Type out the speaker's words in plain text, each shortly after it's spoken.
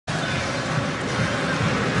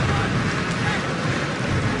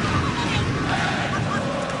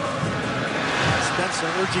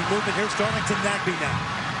Urging movement here, Darlington Nagbe now.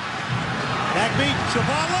 Nagbe,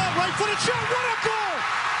 Chabala, right-footed shot, what a goal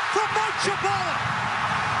from Mike Chabala!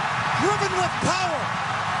 Driven with power.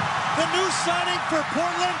 The new signing for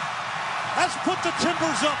Portland has put the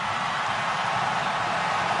Timbers up.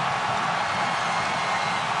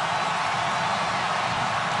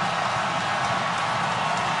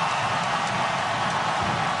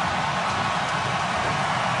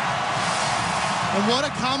 And what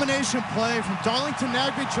a combination play from Darlington,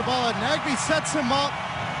 Nagbe, Chabala. Nagbe sets him up.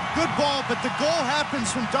 Good ball, but the goal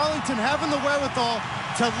happens from Darlington having the wherewithal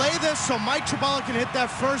to lay this so Mike Chabala can hit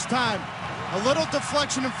that first time. A little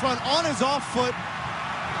deflection in front on his off foot,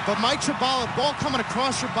 but Mike Chabala, ball coming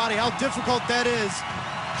across your body, how difficult that is.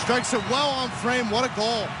 Strikes it well on frame, what a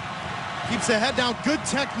goal. Keeps the head down, good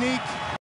technique.